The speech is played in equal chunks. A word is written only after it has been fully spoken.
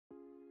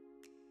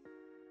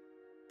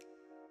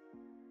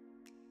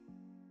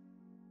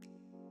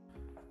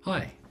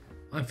Hi,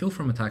 I'm Phil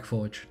from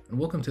AttackForge and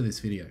welcome to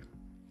this video.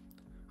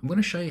 I'm going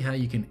to show you how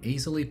you can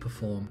easily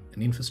perform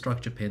an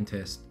infrastructure pen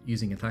test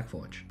using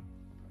AttackForge.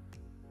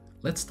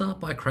 Let's start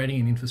by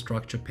creating an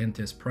infrastructure pen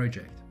test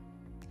project.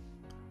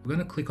 We're going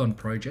to click on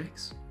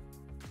Projects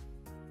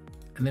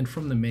and then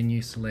from the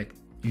menu select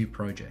New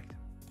Project.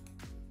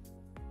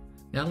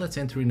 Now let's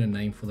enter in a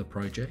name for the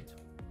project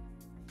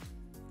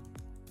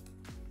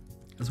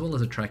as well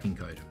as a tracking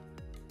code.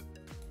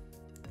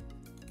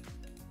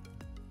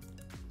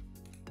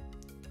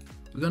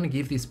 We're going to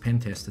give this pen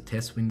test a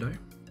test window,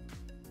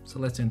 so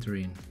let's enter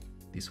in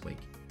this week.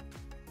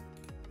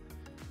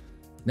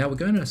 Now we're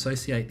going to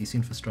associate this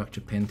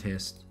infrastructure pen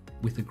test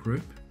with a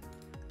group,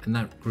 and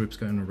that group's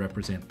going to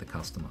represent the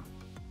customer.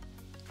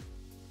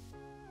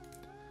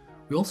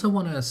 We also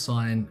want to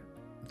assign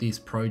this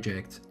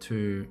project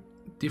to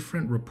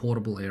different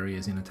reportable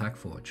areas in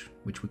AttackForge,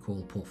 which we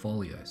call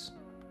portfolios.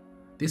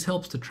 This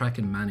helps to track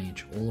and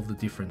manage all of the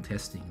different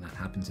testing that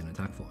happens in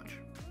AttackForge.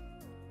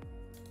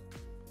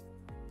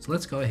 So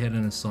let's go ahead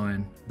and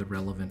assign the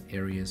relevant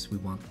areas we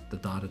want the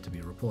data to be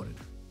reported.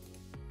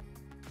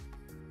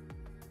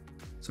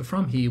 So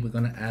from here, we're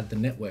going to add the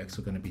networks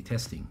we're going to be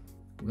testing.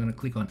 We're going to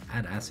click on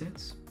Add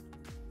Assets.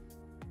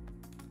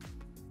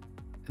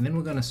 And then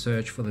we're going to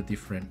search for the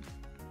different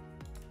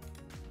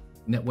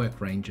network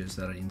ranges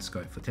that are in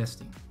scope for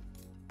testing.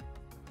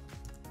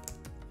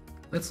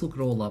 Let's look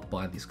it all up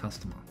by this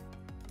customer.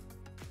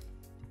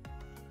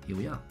 Here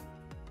we are.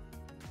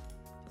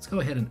 Let's go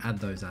ahead and add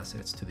those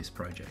assets to this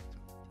project.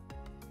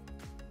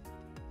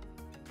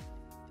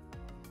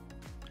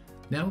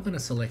 Now we're going to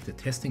select a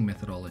testing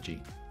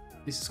methodology.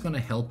 This is going to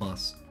help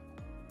us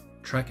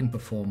track and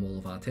perform all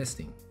of our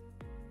testing.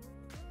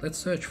 Let's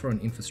search for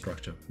an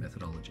infrastructure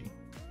methodology.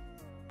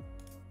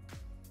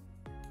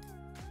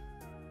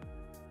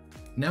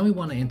 Now we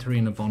want to enter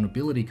in a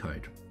vulnerability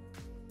code.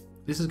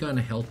 This is going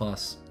to help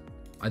us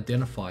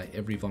identify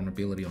every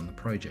vulnerability on the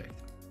project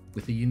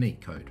with a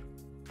unique code.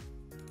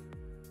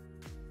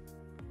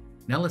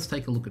 Now let's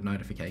take a look at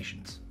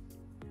notifications.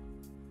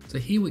 So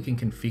here we can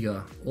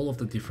configure all of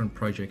the different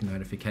project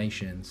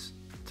notifications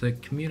to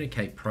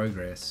communicate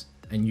progress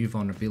and new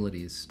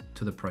vulnerabilities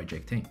to the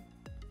project team.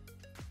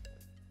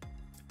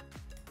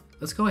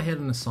 Let's go ahead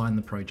and assign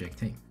the project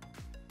team.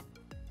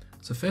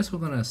 So first we're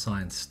going to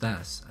assign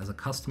Stas as a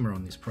customer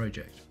on this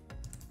project.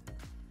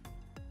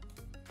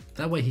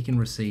 That way he can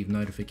receive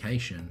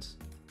notifications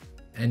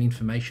and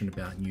information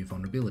about new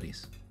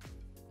vulnerabilities.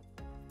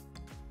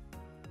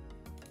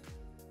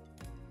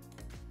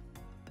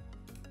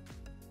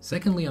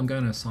 Secondly, I'm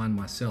going to assign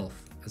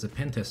myself as a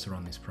pen tester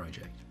on this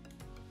project.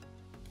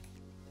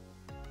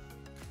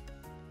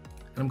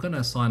 And I'm going to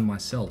assign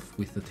myself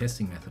with the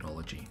testing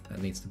methodology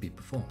that needs to be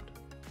performed.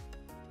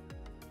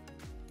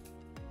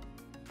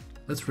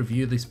 Let's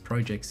review this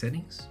project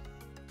settings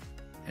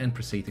and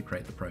proceed to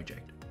create the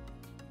project.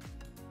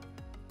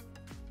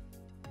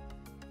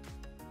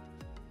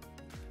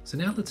 So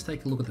now let's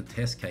take a look at the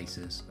test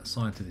cases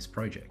assigned to this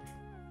project.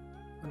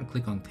 I'm going to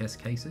click on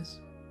Test Cases.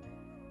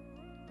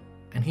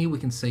 And here we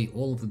can see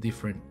all of the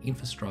different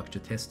infrastructure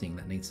testing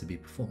that needs to be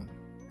performed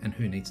and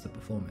who needs to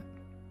perform it.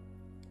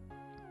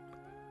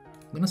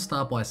 I'm going to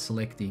start by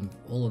selecting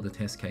all of the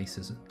test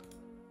cases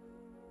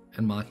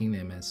and marking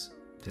them as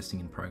testing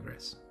in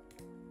progress.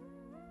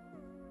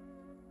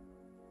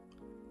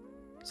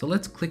 So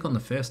let's click on the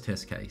first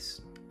test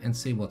case and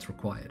see what's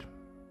required.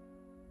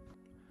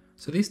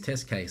 So this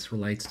test case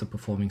relates to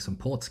performing some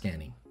port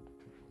scanning.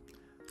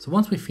 So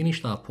once we've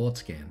finished our port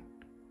scan,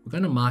 we're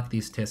going to mark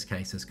this test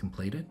case as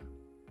completed.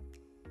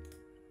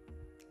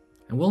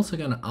 And we're also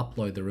going to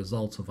upload the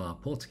results of our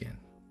port scan.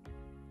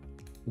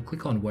 We'll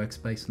click on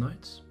Workspace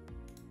Notes,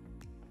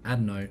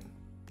 Add Note,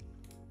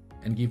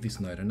 and give this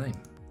note a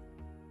name.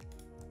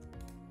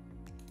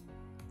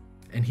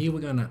 And here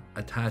we're going to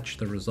attach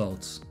the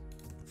results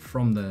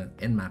from the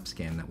Nmap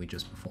scan that we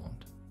just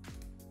performed.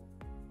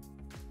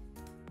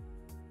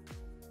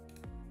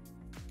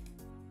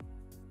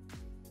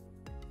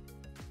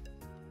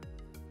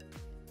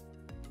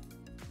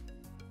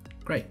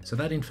 Great, so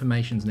that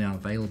information is now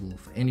available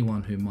for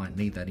anyone who might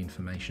need that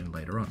information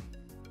later on.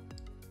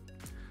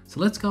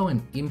 So let's go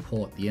and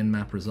import the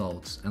Nmap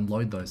results and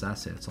load those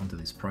assets onto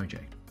this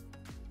project.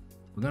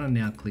 We're going to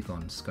now click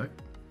on Scope.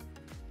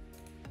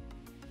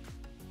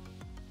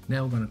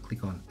 Now we're going to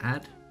click on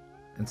Add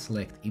and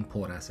select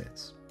Import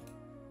Assets.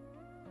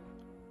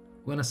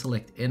 We're going to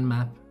select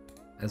Nmap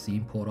as the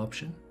import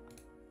option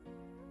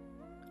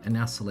and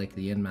now select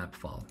the Nmap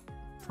file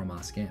from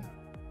our scan.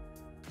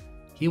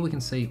 Here we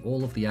can see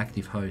all of the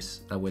active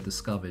hosts that were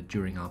discovered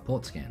during our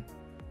port scan.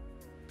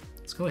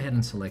 Let's go ahead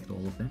and select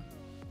all of them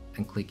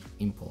and click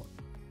Import.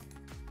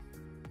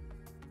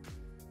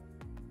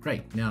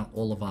 Great, now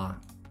all of our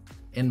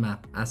Nmap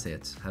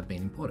assets have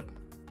been imported.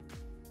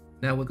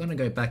 Now we're going to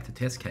go back to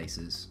test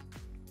cases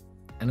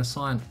and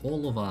assign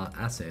all of our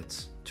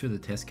assets to the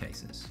test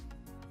cases.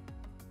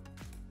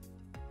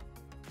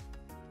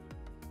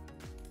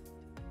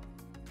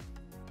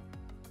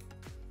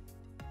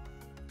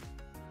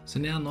 So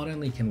now not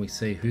only can we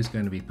see who's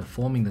going to be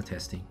performing the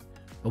testing,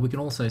 but we can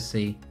also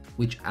see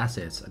which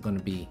assets are going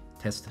to be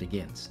tested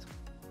against.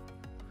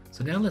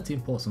 So now let's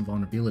import some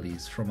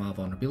vulnerabilities from our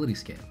vulnerability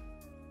scan.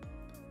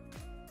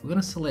 We're going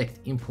to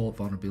select import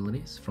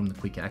vulnerabilities from the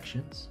quick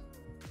actions.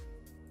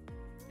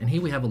 And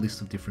here we have a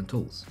list of different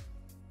tools.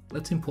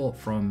 Let's import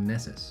from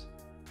Nessus.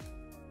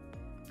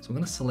 So we're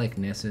going to select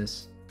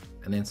Nessus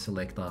and then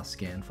select our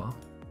scan file.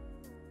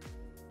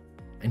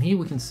 And here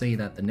we can see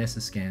that the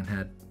Nessus scan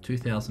had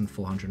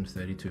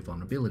 2,432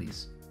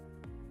 vulnerabilities.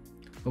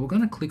 But we're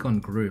going to click on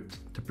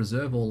grouped to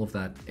preserve all of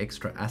that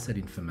extra asset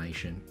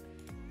information,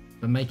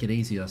 but make it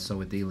easier so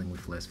we're dealing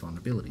with less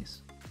vulnerabilities.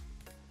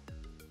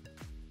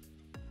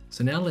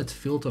 So now let's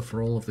filter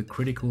for all of the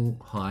critical,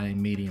 high,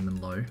 medium and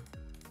low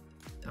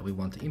that we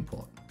want to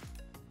import.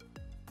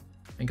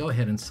 And go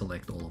ahead and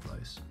select all of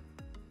those.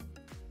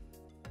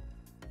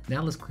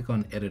 Now let's click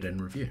on edit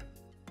and review.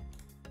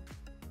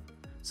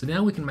 So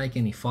now we can make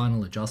any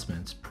final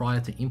adjustments prior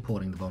to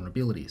importing the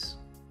vulnerabilities.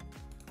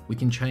 We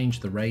can change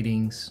the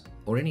ratings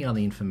or any other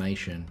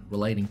information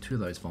relating to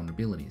those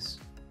vulnerabilities.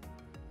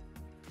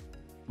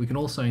 We can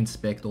also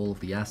inspect all of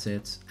the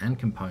assets and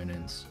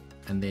components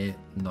and their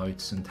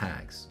notes and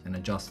tags and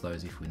adjust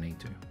those if we need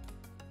to.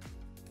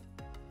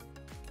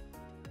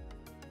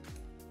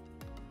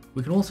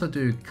 We can also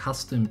do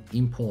custom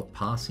import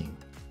parsing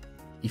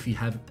if you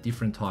have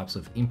different types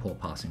of import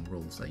parsing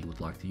rules that you would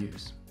like to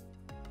use.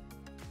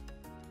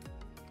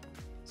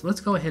 So let's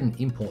go ahead and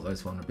import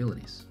those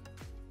vulnerabilities.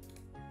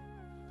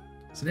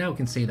 So now we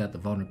can see that the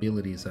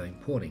vulnerabilities are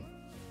importing,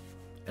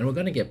 and we're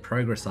going to get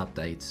progress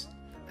updates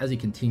as it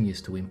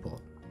continues to import.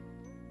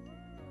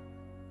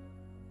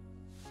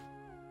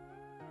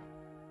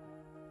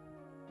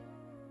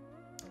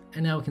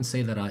 And now we can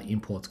see that our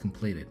import's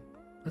completed.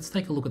 Let's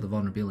take a look at the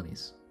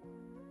vulnerabilities.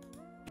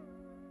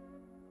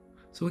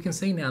 So we can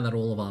see now that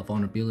all of our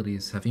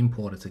vulnerabilities have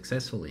imported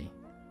successfully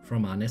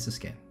from our Nessus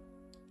scan.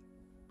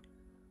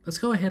 Let's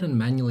go ahead and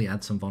manually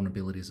add some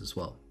vulnerabilities as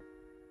well.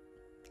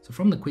 So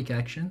from the quick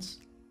actions,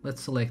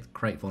 let's select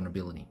create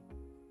vulnerability.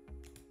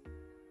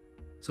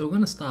 So we're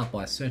going to start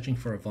by searching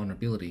for a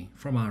vulnerability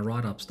from our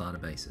write-ups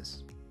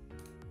databases.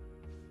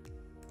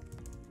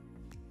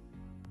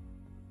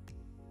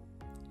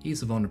 Here's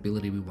the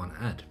vulnerability we want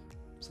to add.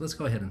 So let's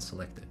go ahead and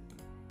select it.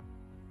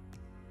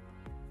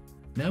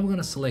 Now we're going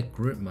to select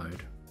group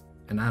mode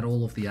and add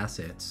all of the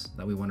assets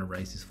that we want to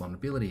raise this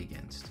vulnerability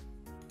against.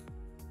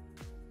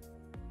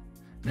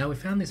 Now we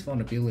found this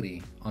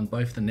vulnerability on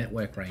both the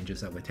network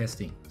ranges that we're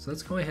testing. So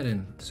let's go ahead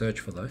and search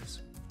for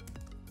those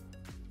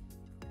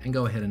and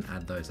go ahead and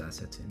add those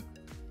assets in.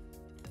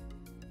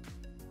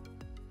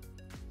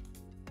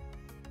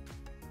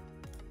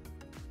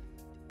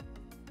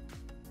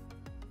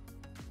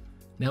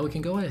 Now we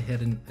can go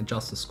ahead and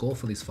adjust the score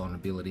for this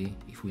vulnerability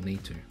if we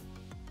need to.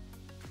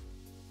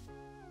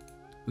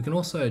 We can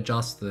also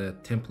adjust the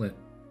template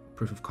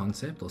proof of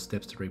concept or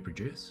steps to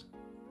reproduce,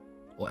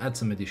 or add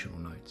some additional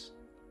notes,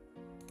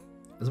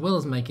 as well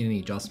as making any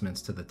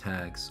adjustments to the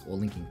tags or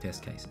linking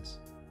test cases.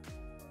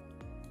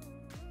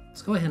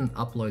 Let's go ahead and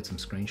upload some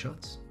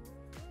screenshots.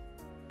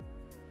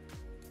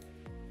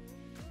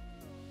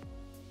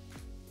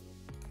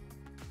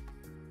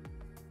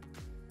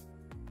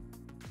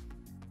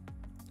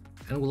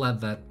 And we'll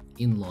add that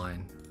in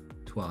line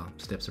to our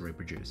steps to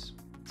reproduce.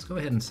 Let's go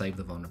ahead and save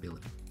the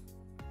vulnerability.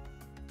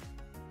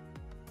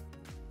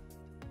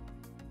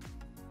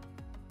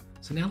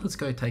 So now let's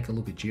go take a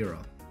look at JIRA,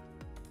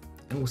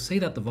 and we'll see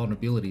that the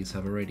vulnerabilities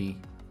have already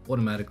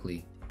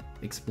automatically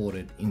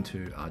exported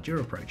into our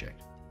JIRA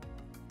project.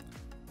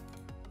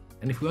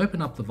 And if we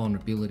open up the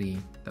vulnerability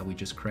that we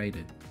just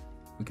created,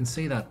 we can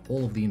see that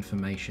all of the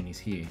information is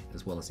here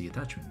as well as the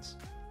attachments.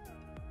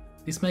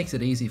 This makes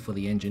it easy for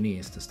the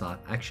engineers to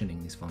start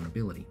actioning this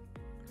vulnerability.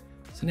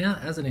 So now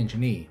as an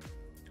engineer,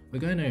 we're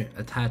going to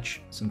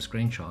attach some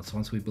screenshots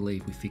once we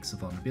believe we fixed the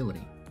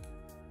vulnerability.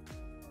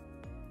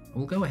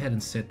 We'll go ahead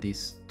and set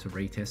this to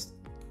retest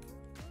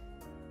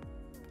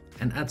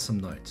and add some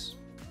notes.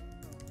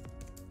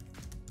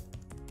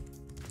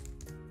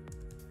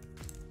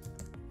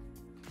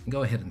 And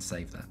go ahead and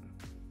save that.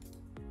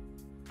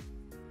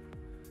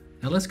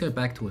 Now let's go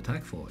back to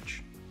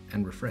AttackForge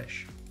and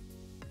refresh.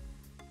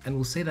 And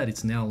we'll see that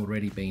it's now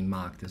already been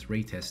marked as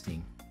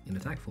retesting in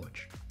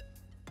AttackForge.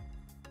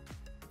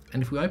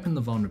 And if we open the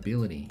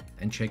vulnerability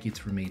and check its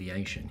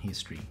remediation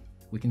history,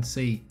 we can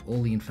see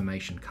all the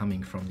information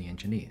coming from the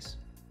engineers,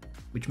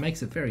 which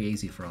makes it very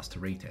easy for us to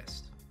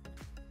retest,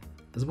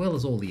 as well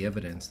as all the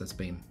evidence that's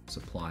been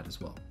supplied as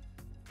well.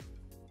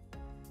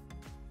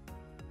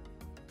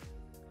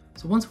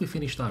 So once we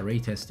finished our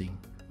retesting,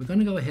 we're going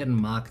to go ahead and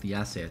mark the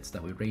assets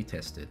that we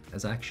retested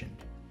as actioned.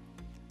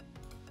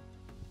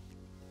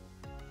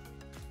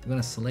 We're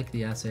going to select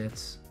the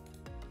assets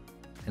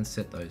and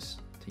set those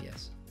to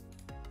yes.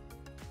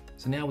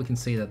 So now we can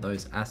see that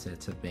those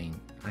assets have been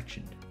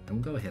actioned, and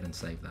we'll go ahead and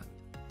save that.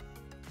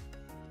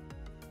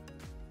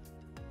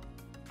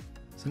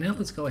 So now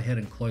let's go ahead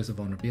and close the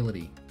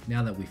vulnerability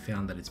now that we've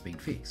found that it's been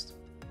fixed.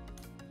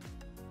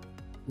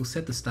 We'll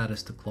set the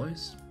status to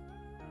close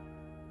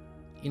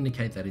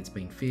indicate that it's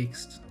been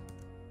fixed,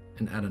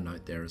 and add a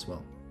note there as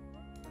well.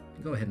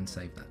 Go ahead and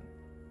save that.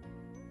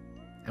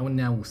 And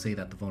now we'll see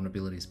that the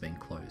vulnerability has been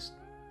closed.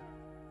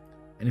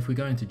 And if we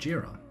go into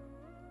JIRA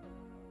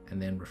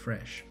and then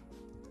refresh,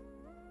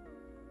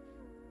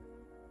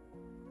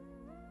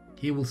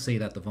 here we'll see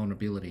that the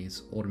vulnerability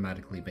is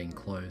automatically being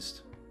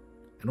closed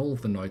and all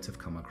of the notes have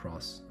come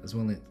across, as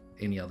well as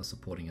any other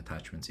supporting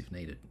attachments if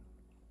needed.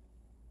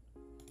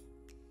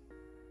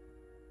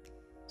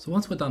 So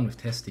once we're done with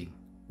testing,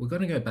 we're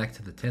going to go back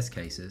to the test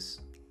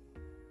cases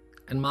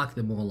and mark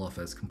them all off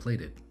as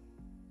completed.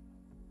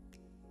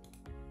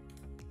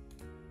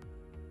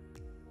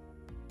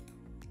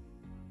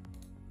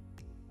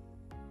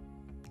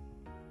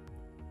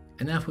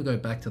 And now if we go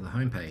back to the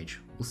home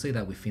page, we'll see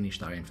that we've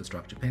finished our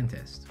infrastructure pen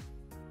test.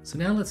 So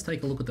now let's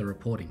take a look at the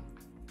reporting.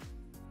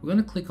 We're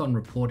going to click on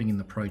reporting in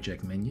the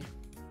project menu.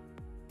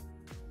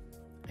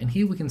 And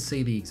here we can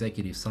see the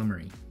executive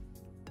summary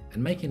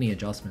and make any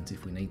adjustments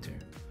if we need to.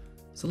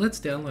 So let's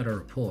download a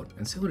report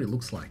and see what it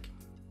looks like.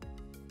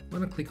 I'm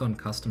going to click on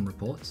custom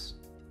reports.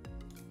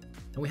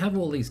 And we have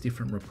all these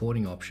different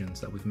reporting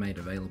options that we've made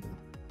available.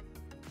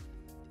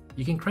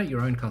 You can create your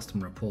own custom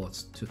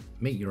reports to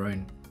meet your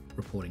own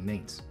reporting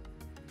needs.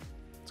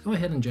 Let's go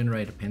ahead and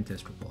generate a pen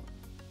test report.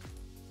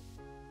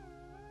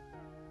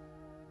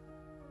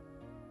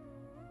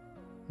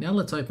 Now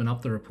let's open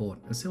up the report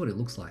and see what it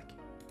looks like.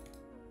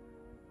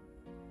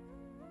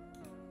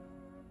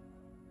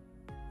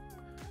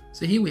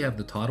 So here we have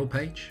the title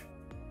page,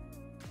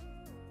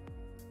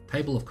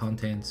 table of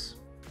contents,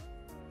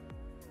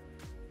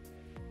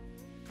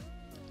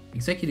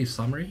 executive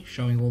summary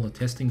showing all the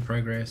testing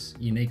progress,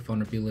 unique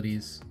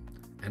vulnerabilities,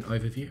 and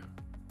overview.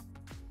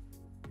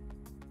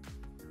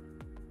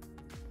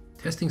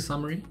 Testing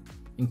summary,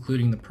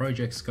 including the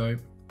project scope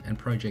and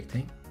project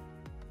team.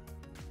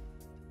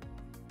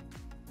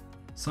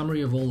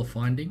 Summary of all the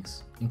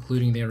findings,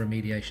 including their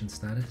remediation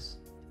status.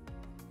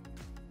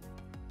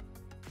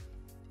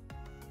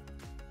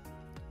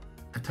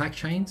 Attack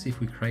chains, if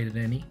we created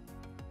any.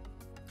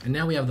 And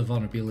now we have the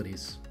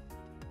vulnerabilities.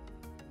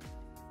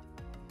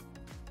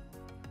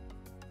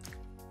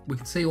 We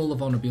can see all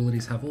the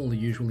vulnerabilities have all the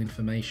usual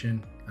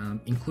information,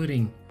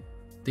 including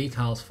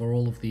details for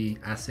all of the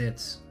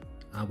assets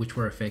which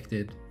were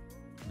affected,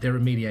 their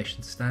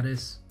remediation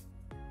status,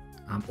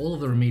 all of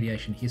the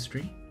remediation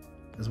history,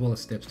 as well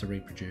as steps to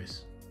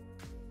reproduce.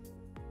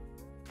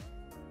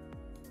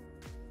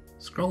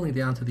 Scrolling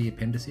down to the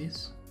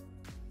appendices,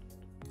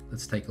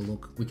 let's take a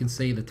look. We can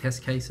see the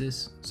test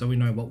cases, so we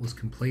know what was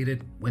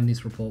completed when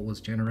this report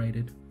was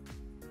generated,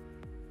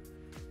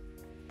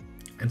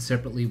 and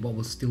separately what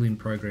was still in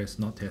progress,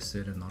 not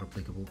tested and not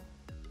applicable.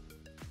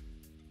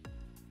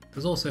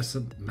 There's also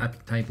some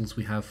mapping tables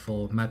we have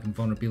for mapping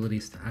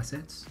vulnerabilities to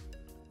assets,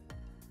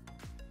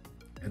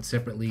 and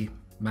separately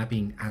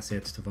mapping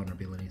assets to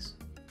vulnerabilities.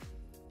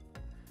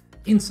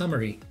 In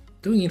summary,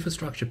 doing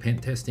infrastructure pen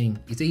testing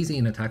is easy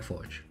in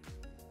AttackForge.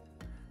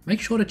 Make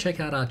sure to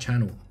check out our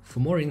channel for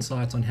more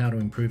insights on how to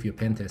improve your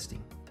pen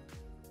testing.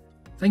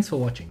 Thanks for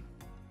watching.